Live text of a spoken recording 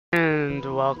And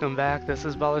welcome back. This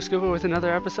is Baller Scuba with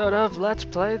another episode of Let's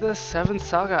Play the 7th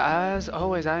Saga. As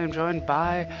always, I am joined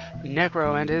by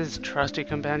Necro and his trusty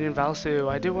companion Valsu.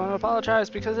 I do want to apologize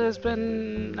because it has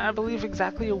been, I believe,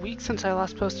 exactly a week since I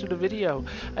last posted a video.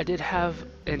 I did have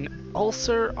an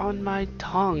ulcer on my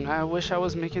tongue. I wish I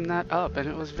was making that up, and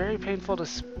it was very painful to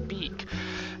speak.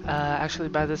 Actually,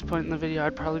 by this point in the video,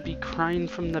 I'd probably be crying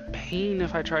from the pain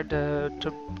if I tried to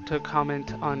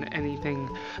comment on anything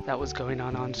that was going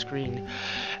on screen.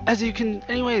 As you can,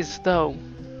 anyways, though,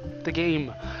 the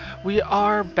game. We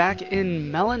are back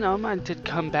in Melanum. I did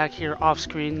come back here off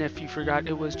screen. If you forgot,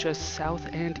 it was just south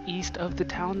and east of the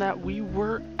town that we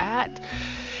were at.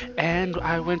 And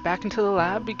I went back into the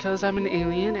lab because I'm an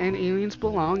alien and aliens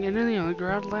belong in the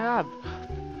underground lab.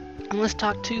 And let's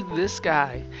talk to this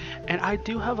guy. And I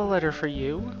do have a letter for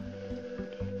you.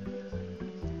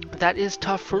 That is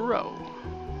Tafuro.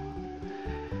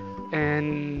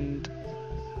 And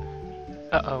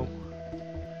uh-oh.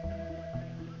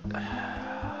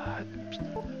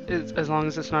 As long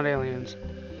as it's not aliens.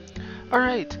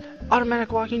 Alright,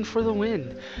 automatic walking for the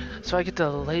win. So I get to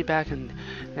lay back and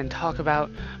talk about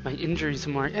my injuries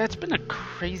some more. Yeah, it's been a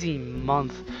crazy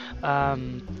month.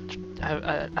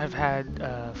 I've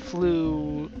had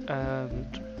flu,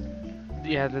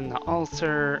 yeah, then the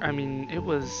ulcer. I mean, it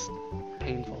was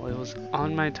painful. It was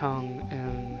on my tongue,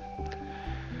 and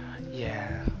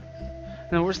yeah.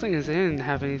 And the worst thing is they didn't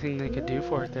have anything they could do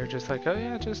for it. They're just like, oh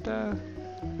yeah, just go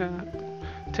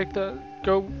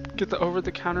get the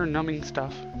over-the-counter numbing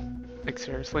stuff. Like,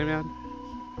 seriously, man?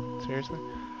 Seriously?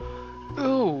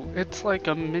 Ooh, it's like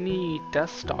a mini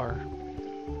Death Star.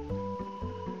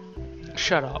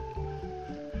 Shut up.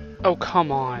 Oh,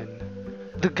 come on.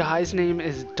 The guy's name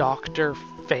is Dr.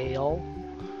 Fail.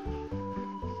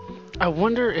 I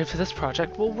wonder if this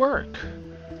project will work.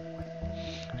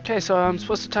 Okay, so I'm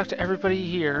supposed to talk to everybody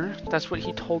here. That's what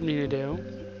he told me to do.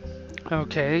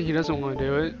 Okay, he doesn't want to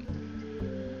do it.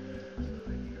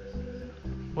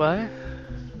 What?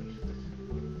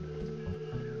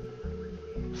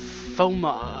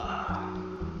 FOMA.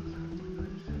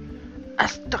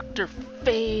 Ask Dr.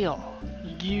 Fail.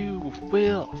 You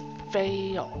will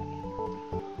fail.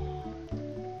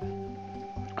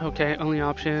 Okay, only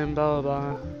option, blah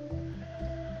blah blah.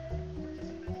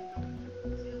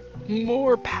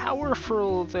 More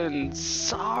powerful than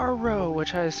sorrow,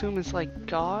 which I assume is like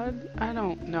God? I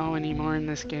don't know anymore in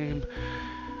this game.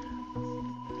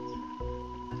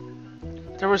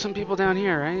 There were some people down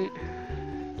here, right?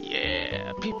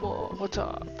 Yeah, people, what's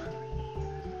up?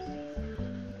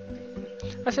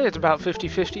 I say it's about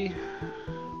 50-50.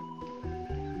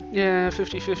 Yeah,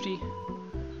 50-50.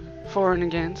 For and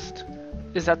against.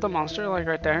 Is that the monster, like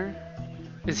right there?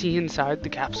 Is he inside the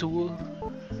capsule?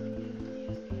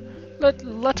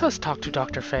 Let us talk to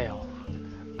Dr. Fail.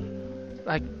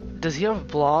 Like, does he have a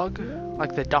blog?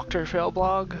 Like the Dr. Fail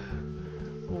blog?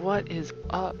 What is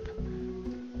up?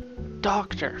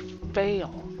 Dr.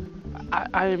 Fail.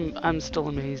 I'm still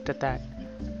amazed at that.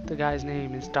 The guy's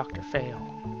name is Dr. Fail.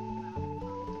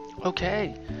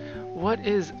 Okay, what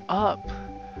is up?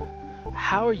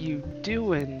 How are you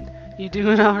doing? You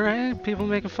doing alright? People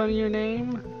making fun of your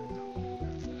name?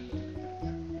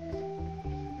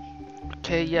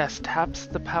 Okay, yes, taps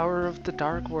the power of the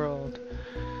dark world.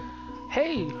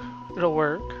 Hey, it'll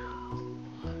work.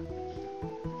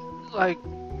 Like,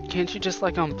 can't you just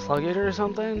like unplug it or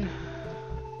something?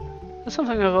 That's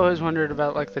something I've always wondered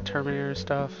about, like the Terminator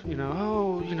stuff. You know,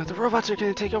 oh, you know, the robots are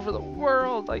gonna take over the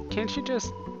world. Like, can't you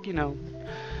just, you know,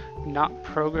 not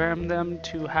program them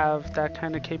to have that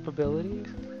kind of capability?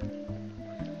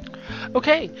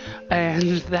 Okay,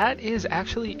 and that is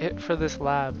actually it for this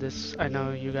lab. I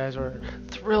know you guys were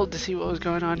thrilled to see what was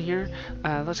going on here.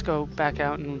 Let's go back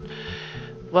out and,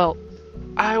 well,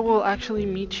 I will actually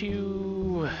meet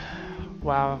you.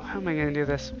 Wow, how am I gonna do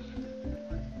this?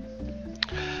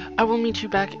 I will meet you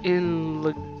back in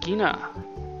Lagina,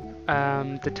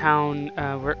 the town.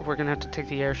 We're gonna have to take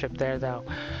the airship there, though.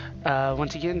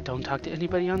 Once again, don't talk to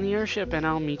anybody on the airship, and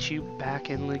I'll meet you back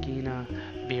in Lagina.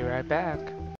 Be right back.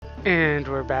 And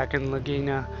we're back in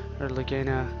Lagina, or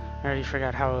Lagina. I already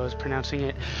forgot how I was pronouncing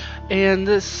it. And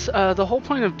this, the whole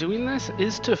point of doing this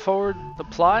is to forward the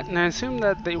plot, and I assume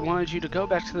that they wanted you to go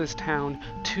back to this town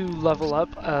to level up.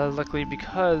 Luckily,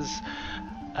 because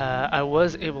I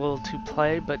was able to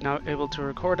play, but not able to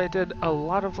record. I did a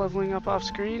lot of leveling up off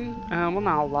screen. Well,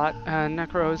 not a lot.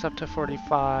 Necro is up to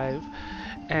 45,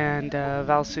 and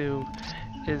Valsu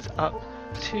is up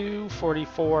to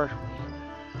 44.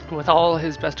 with all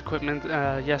his best equipment.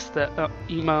 Yes, the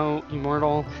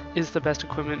Immortal is the best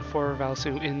equipment for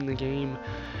Valsu in the game,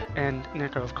 and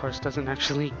Necro, of course, doesn't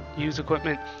actually use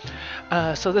equipment.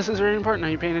 So this is very important. Are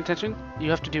you paying attention? You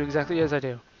have to do exactly as I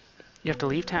do. You have to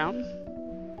leave town,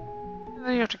 and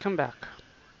then you have to come back.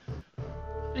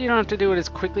 You don't have to do it as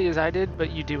quickly as I did,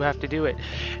 but you do have to do it.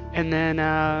 And then,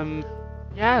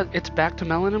 yeah, it's back to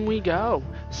Melanum we go.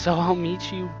 So I'll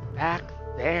meet you back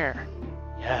there.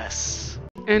 Yes.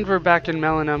 And we're back in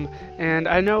Melanum, and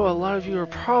I know a lot of you are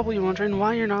probably wondering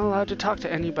why you're not allowed to talk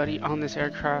to anybody on this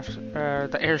aircraft,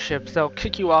 the airship. They'll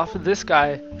kick you off. This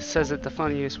guy says it the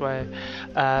funniest way.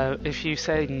 If you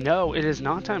say, no, it is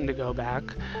not time to go back,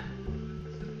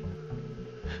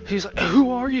 he's like,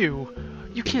 who are you?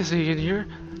 You can't stay in here.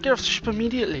 Get off the ship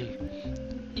immediately.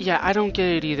 Yeah, I don't get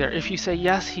it either. If you say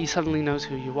yes, he suddenly knows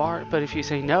who you are, but if you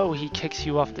say no, he kicks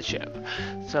you off the ship.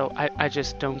 So I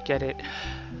just don't get it.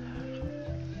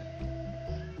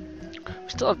 We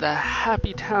still have the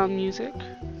Happy Town music,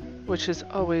 which is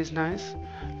always nice.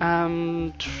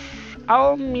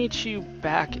 I'll meet you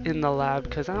back in the lab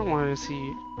because I don't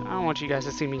want you guys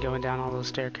to see me going down all those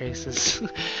staircases. So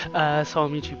I'll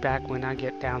meet you back when I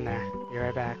get down there. Be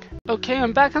right back. Okay,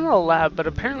 I'm back in the lab, but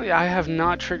apparently I have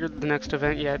not triggered the next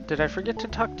event yet. Did I forget to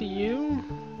talk to you?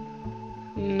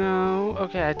 No.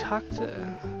 Okay, I talked to...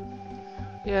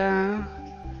 Yeah.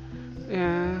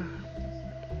 Yeah.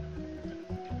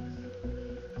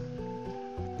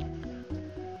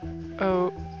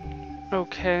 Oh.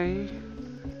 Okay.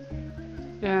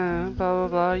 Yeah, blah blah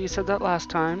blah. You said that last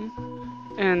time.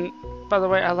 And by the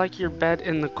way, I like your bed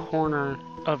in the corner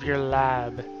of your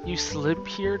lab. You slip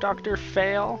here, Dr.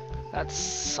 Fail? That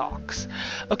sucks.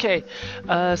 Okay,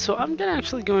 so I'm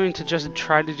actually going to just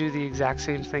try to do the exact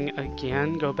same thing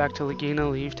again. Go back to Laguna,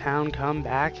 leave town, come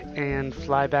back, and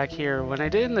fly back here. When I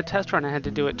did in the test run, I had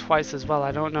to do it twice as well.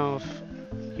 I don't know if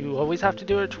you always have to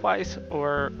do it twice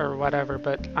or whatever,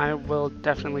 but I will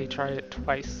definitely try it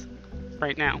twice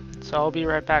right now. So I'll be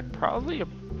right back, probably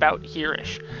about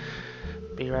here-ish.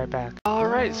 Be right back.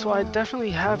 Alright, so I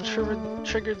definitely have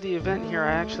triggered the event here.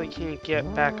 I actually can't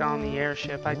get back on the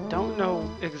airship. I don't know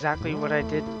exactly what I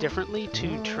did differently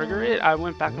to trigger it. I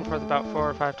went back and forth about 4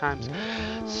 or 5 times.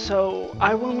 So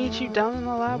I will meet you down in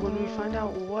the lab when we find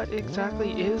out what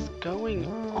exactly is going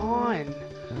on.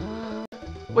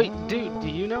 Wait, dude, do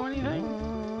you know anything?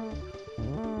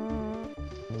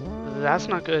 That's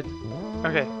not good.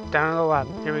 Okay, down in the lab.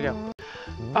 Here we go.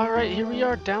 Alright, here we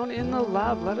are down in the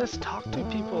lab. Let us talk to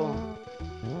people.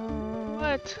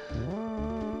 What?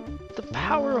 The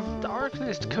power of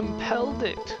darkness compelled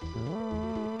it.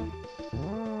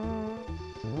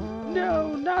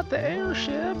 No, not the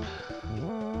airship.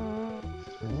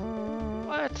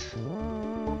 What?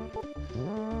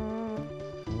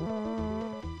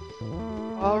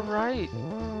 Alright.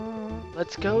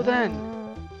 Let's go then.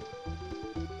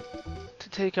 To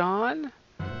take on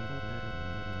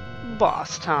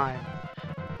boss time.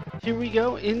 Here we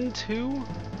go into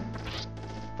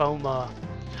Foma.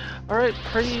 Alright,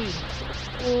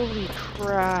 holy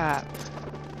crap.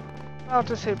 I'll have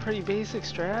to say pretty basic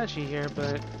strategy here,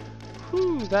 but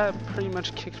whew, that pretty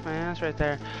much kicked my ass right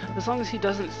there. As long as he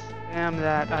doesn't spam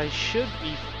that, I should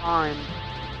be fine.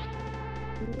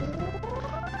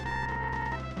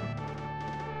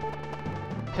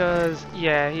 Because,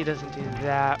 yeah, he doesn't do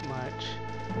that much.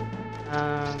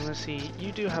 Let's see,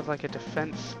 you do have like a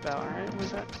defense spell, right?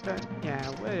 Was that?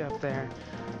 Yeah, way up there.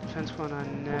 Defense 1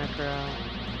 on Necro.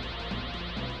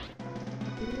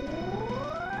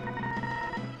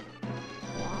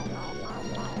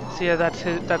 So yeah,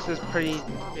 that's his pretty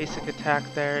basic attack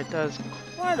there. It does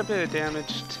quite a bit of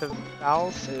damage to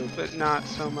Valsu, but not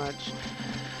so much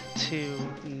to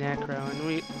Necro.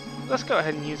 And let's go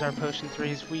ahead and use our potion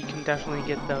 3s. We can definitely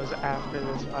get those after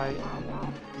this fight.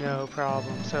 No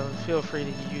problem. So feel free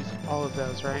to use all of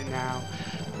those right now.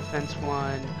 Defense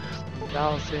 1,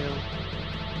 Valsu.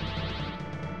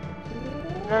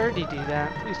 Did I already do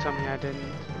that? Please tell me I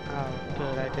didn't. Oh,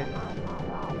 good, I didn't.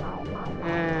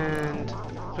 And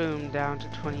boom, down to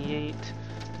 28.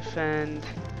 Defend.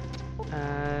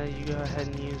 You go ahead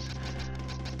and use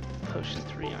potion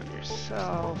 3 on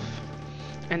yourself.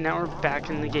 And now we're back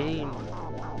in the game.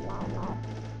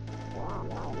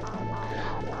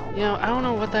 You know, I don't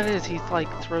know what that is. He like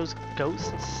throws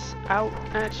ghosts out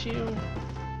at you.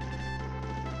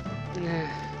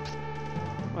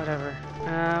 Whatever.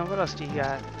 What else do you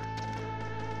got?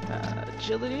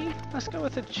 Agility? Let's go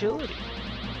with agility.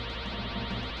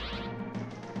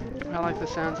 I like the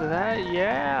sounds of that.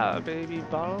 Yeah, baby.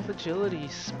 Bottle of agility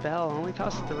spell. Only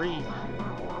costs 3.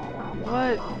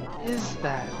 What is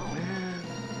that, man?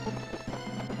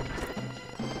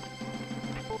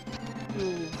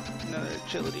 Ooh, another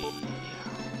agility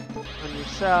on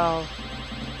yourself.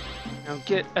 Now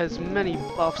get as many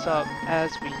buffs up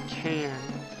as we can.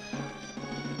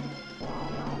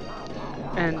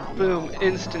 And boom,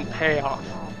 instant payoff.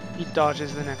 He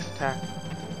dodges the next attack.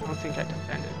 I don't think I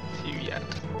defended with you yet.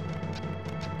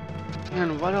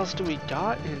 And what else do we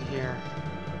got in here?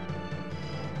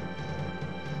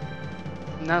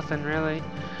 Nothing really.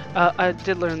 I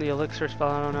did learn the elixir spell.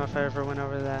 I don't know if I ever went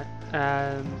over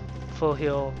that. Full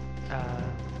heal,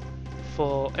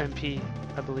 full MP,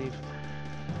 I believe.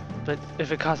 But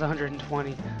if it costs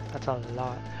 120, that's a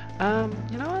lot.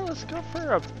 You know what? Let's go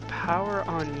for a power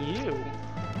on you,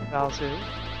 Valzu.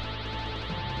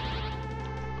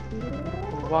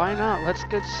 Why not? Let's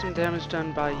get some damage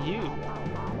done by you.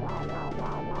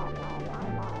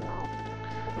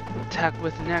 Attack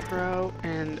with Necro,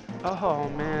 and oh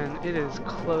man, it is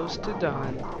close to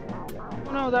done.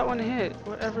 Oh no, that one hit.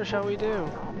 Whatever shall we do?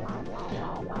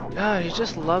 God, he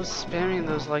just loves spamming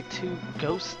those like 2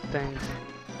 ghost things.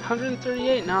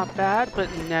 138, not bad, but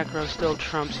Necro still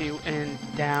trumps you, and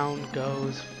down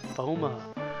goes Foma.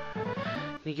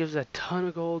 And he gives a ton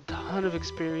of gold, ton of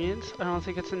experience. I don't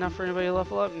think it's enough for anybody to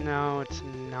level up. No, it's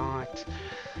not.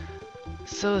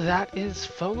 So that is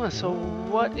Foma. So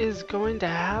what is going to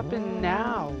happen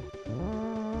now?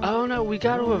 Oh no, we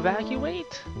got to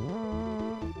evacuate?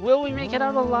 Will we make it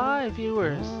out alive,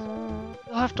 viewers?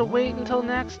 You'll have to wait until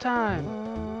next time.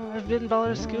 I've been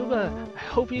Baller Scuba. I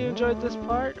hope you enjoyed this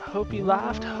part. Hope you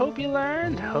laughed. Hope you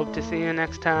learned. Hope to see you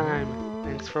next time.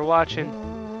 Thanks for watching.